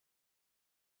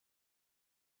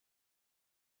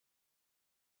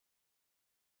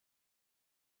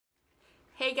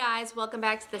Hey guys, welcome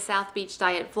back to the South Beach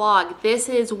Diet Vlog. This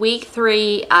is week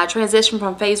 3, transition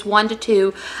from phase 1 to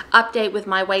 2, update with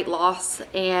my weight loss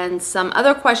and some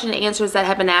other question and answers that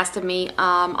have been asked of me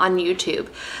on YouTube.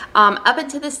 Up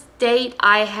until this date,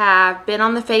 I have been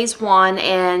on the phase 1,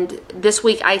 and this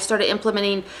week I started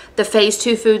implementing the phase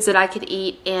 2 foods that I could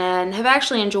eat and have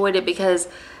actually enjoyed it because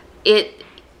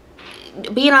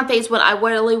being on phase 1, I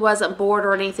really wasn't bored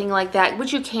or anything like that,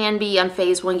 which you can be on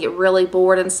phase 1, get really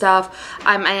bored and stuff.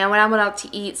 When I went out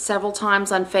to eat several times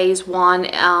on phase 1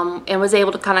 and was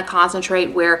able to kind of concentrate,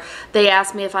 where they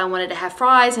asked me if I wanted to have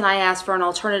fries and I asked for an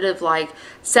alternative like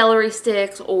celery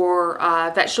sticks or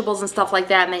vegetables and stuff like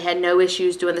that, and they had no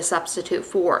issues doing the substitute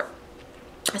for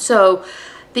it. So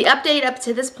the update up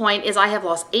to this point is I have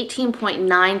lost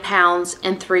 18.9 pounds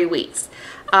in 3 weeks.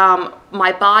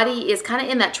 My body is kind of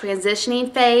in that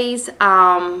transitioning phase,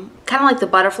 kind of like the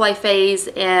butterfly phase,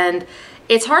 and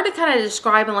it's hard to kind of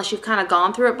describe unless you've kind of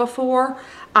gone through it before.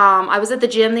 I was at the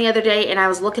gym the other day and I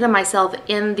was looking at myself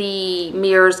in the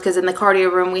mirrors, because in the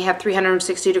cardio room we have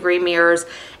 360-degree mirrors,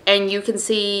 and you can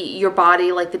see your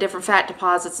body, like the different fat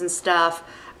deposits and stuff.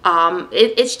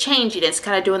 It's changing. It's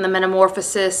kind of doing the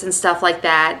metamorphosis and stuff like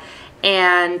that,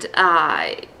 and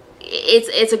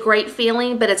it's a great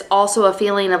feeling, but it's also a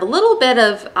feeling of a little bit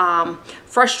of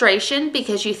frustration,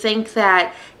 because you think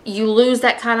that you lose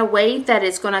that kind of weight, that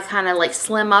it's going to kind of like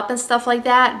slim up and stuff like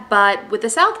that. But with the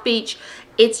South Beach,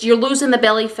 you're losing the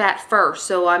belly fat first.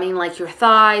 So I mean, like your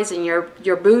thighs and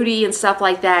your booty and stuff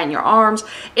like that, and your arms,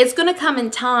 it's going to come in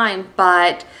time,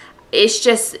 but it's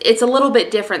a little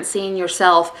bit different seeing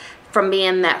yourself from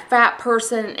being that fat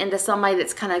person into somebody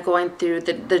that's kind of going through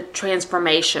the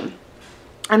transformation.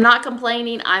 I'm not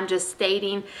complaining, I'm just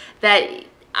stating that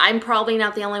I'm probably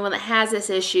not the only one that has this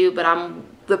issue, but I'm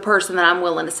the person that I'm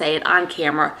willing to say it on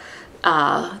camera,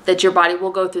 that your body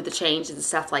will go through the changes and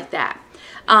stuff like that.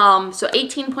 So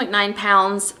 18.9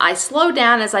 pounds. I slowed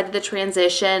down as I did the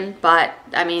transition, but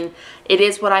I mean, it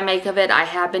is what I make of it. I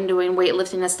have been doing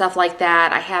weightlifting and stuff like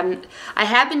that. I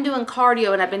have been doing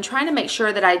cardio, and I've been trying to make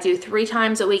sure that I do 3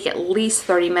 times a week, at least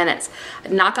 30 minutes.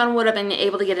 Knock on wood, I've been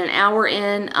able to get an hour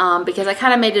in, because I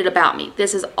kind of made it about me.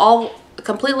 This is all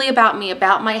completely about me,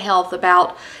 about my health,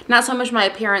 about not so much my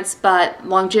appearance, but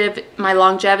my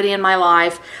longevity in my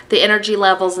life, the energy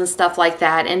levels and stuff like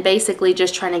that, and basically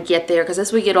just trying to get there, because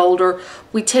as we get older,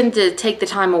 we tend to take the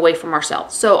time away from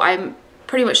ourselves. So I'm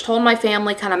pretty much told my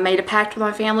family, kind of made a pact with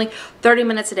my family, 30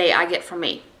 minutes a day I get for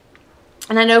me.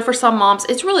 And I know for some moms,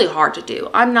 it's really hard to do.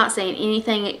 I'm not saying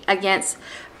anything against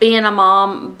being a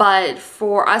mom, but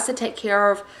for us to take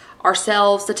care of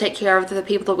ourselves, to take care of the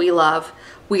people that we love,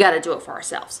 we got to do it for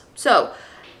ourselves. So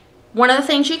one of the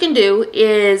things you can do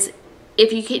is,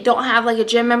 if you don't have like a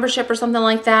gym membership or something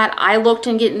like that, I looked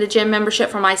into getting the gym membership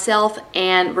for myself,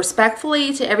 and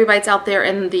respectfully to everybody that's out there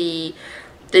in the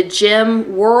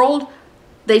gym world,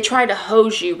 they try to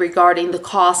hose you regarding the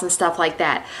cost and stuff like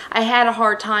that. I had a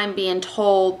hard time being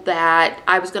told that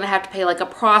I was going to have to pay like a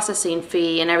processing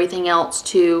fee and everything else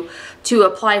to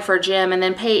apply for a gym, and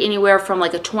then pay anywhere from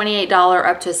like a $28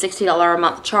 up to a $60 a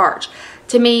month charge.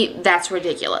 To me, that's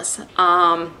ridiculous.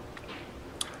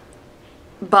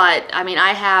 But I mean,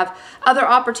 I have other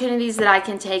opportunities that I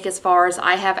can take, as far as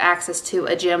I have access to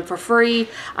a gym for free.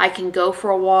 I can go for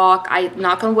a walk.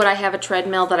 Knock on wood, I have a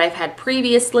treadmill that I've had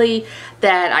previously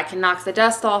that I can knock the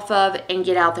dust off of and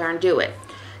get out there and do it.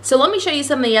 So let me show you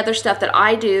some of the other stuff that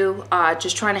I do,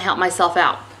 just trying to help myself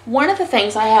out. One of the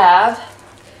things I have,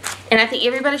 and I think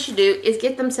everybody should do, is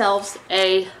get themselves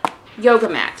a yoga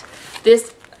mat.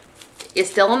 This is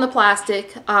still in the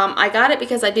plastic. I got it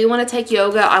because I do want to take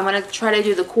yoga. I want to try to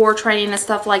do the core training and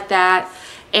stuff like that.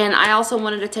 And I also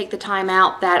wanted to take the time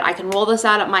out that I can roll this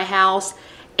out at my house,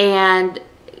 and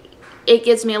it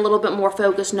gives me a little bit more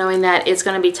focus knowing that it's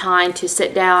going to be time to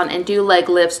sit down and do leg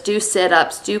lifts, do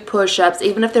sit-ups, do push-ups,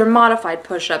 even if they're modified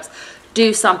push-ups.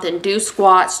 Do something, do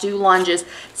squats, do lunges,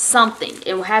 something.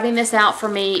 And having this out for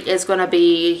me is going to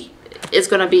be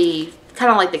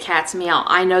kind of like the cat's meow.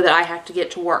 I know that I have to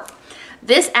get to work.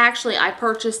 This actually I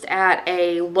purchased at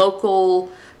a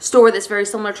local store that's very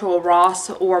similar to a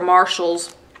Ross or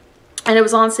Marshall's, and it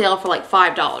was on sale for like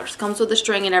 $5. Comes with a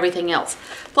string and everything else.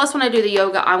 Plus, when I do the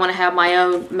yoga, I want to have my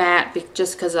own mat,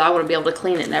 just because I want to be able to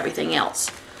clean it and everything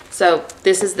else. So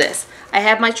this is this. I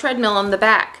have my treadmill in the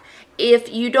back.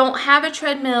 If you don't have a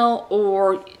treadmill,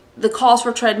 or the cost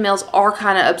for treadmills are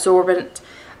kind of absorbent,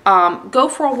 go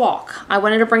for a walk. I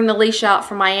wanted to bring the leash out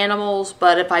for my animals,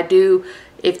 but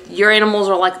if your animals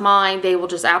are like mine, they will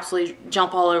just absolutely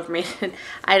jump all over me.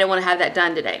 I don't want to have that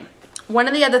done today. One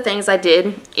of the other things I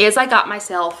did is I got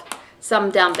myself some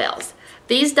dumbbells.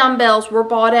 These dumbbells were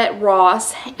bought at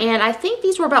Ross, and I think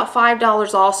these were about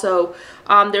 $5 also.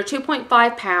 They're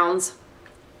 2.5 pounds.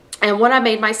 And what I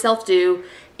made myself do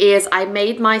is I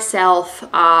made myself,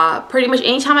 pretty much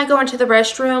anytime I go into the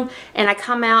restroom and I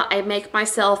come out, I make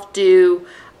myself do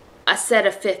a set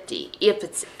of 50. If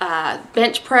it's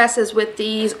bench presses with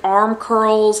these, arm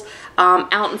curls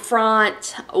out in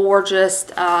front, or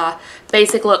just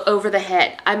basic look over the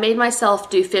head, I made myself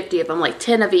do 50 of them, like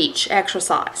 10 of each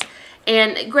exercise.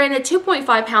 And granted,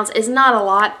 2.5 pounds is not a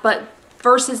lot, but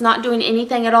versus not doing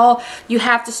anything at all, you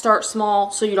have to start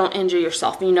small so you don't injure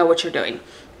yourself and you know what you're doing.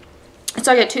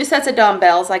 So I got 2 sets of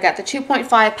dumbbells. I got the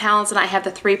 2.5 pounds and I have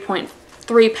the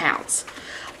 3.3 pounds.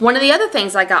 One of the other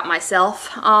things I got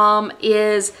myself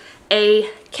is a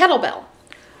kettlebell.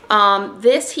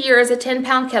 This here is a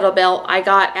 10-pound kettlebell I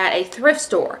got at a thrift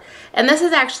store. And this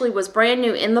was brand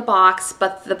new in the box,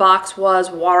 but the box was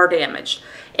water damaged.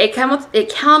 It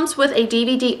comes with a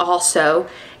DVD also,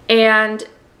 and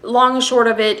long and short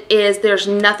of it is there's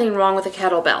nothing wrong with a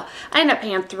kettlebell. I ended up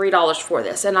paying $3 for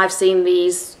this, and I've seen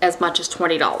these as much as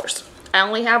 $20. I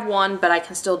only have one, but I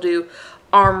can still do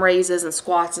arm raises and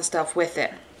squats and stuff with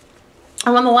it.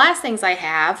 And one of the last things I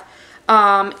have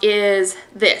is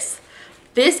this.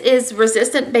 This is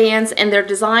resistant bands, and they're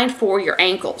designed for your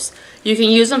ankles. You can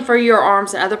use them for your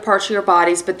arms and other parts of your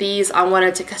bodies, but these, I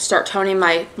wanted to start toning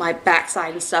my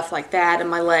backside and stuff like that, and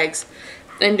my legs,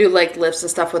 and do leg lifts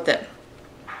and stuff with it.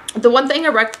 The one thing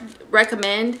I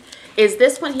recommend is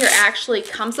this one here actually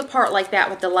comes apart like that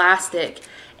with elastic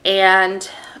and,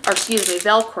 or excuse me,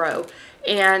 Velcro.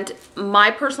 And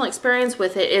my personal experience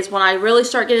with it is when I really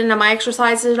start getting into my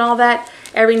exercises and all that,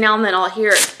 every now and then I'll hear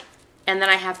it, and then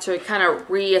I have to kind of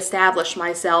reestablish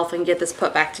myself and get this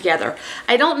put back together.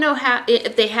 I don't know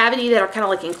if they have any that are kind of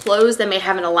like enclosed. They may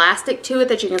have an elastic to it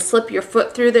that you can slip your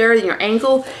foot through there and your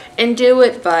ankle and do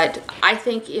it, but I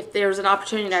think if there's an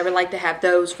opportunity, I would like to have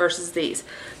those versus these.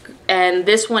 And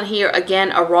this one here,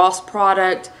 again, a Ross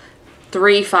product,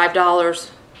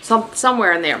 $5,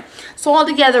 somewhere in there. So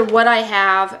altogether, what I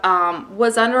have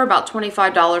was under about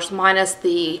 $25 minus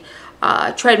the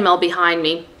treadmill behind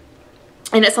me.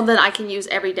 And it's something I can use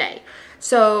every day.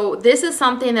 So this is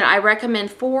something that I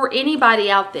recommend for anybody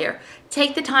out there.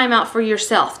 Take the time out for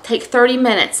yourself. Take 30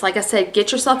 minutes. Like I said,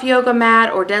 get yourself a yoga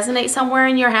mat or designate somewhere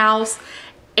in your house.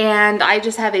 And I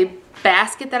just have a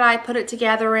basket that I put it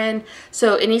together in.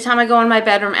 So anytime I go in my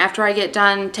bedroom after I get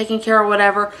done taking care of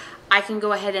whatever, I can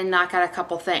go ahead and knock out a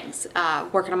couple things,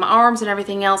 working on my arms and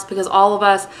everything else, because all of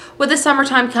us, with the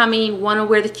summertime coming, want to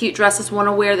wear the cute dresses, want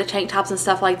to wear the tank tops and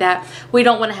stuff like that. We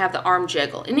don't want to have the arm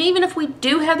jiggle. And even if we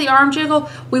do have the arm jiggle,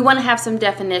 we want to have some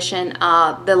definition,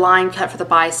 the line cut for the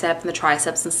bicep and the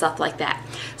triceps and stuff like that.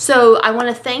 So I want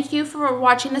to thank you for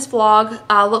watching this vlog.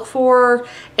 Look for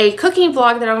a cooking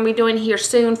vlog that I'm going to be doing here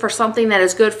soon for something that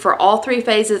is good for all 3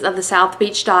 phases of the South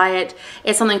Beach diet.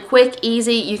 It's something quick,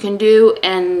 easy, you can do,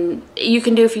 and you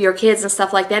can do for your kids and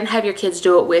stuff like that, and have your kids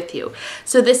do it with you.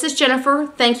 So this is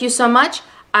Jennifer. Thank you so much.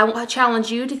 I will challenge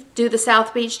you to do the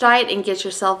South Beach diet and get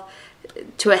yourself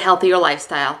to a healthier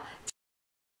lifestyle.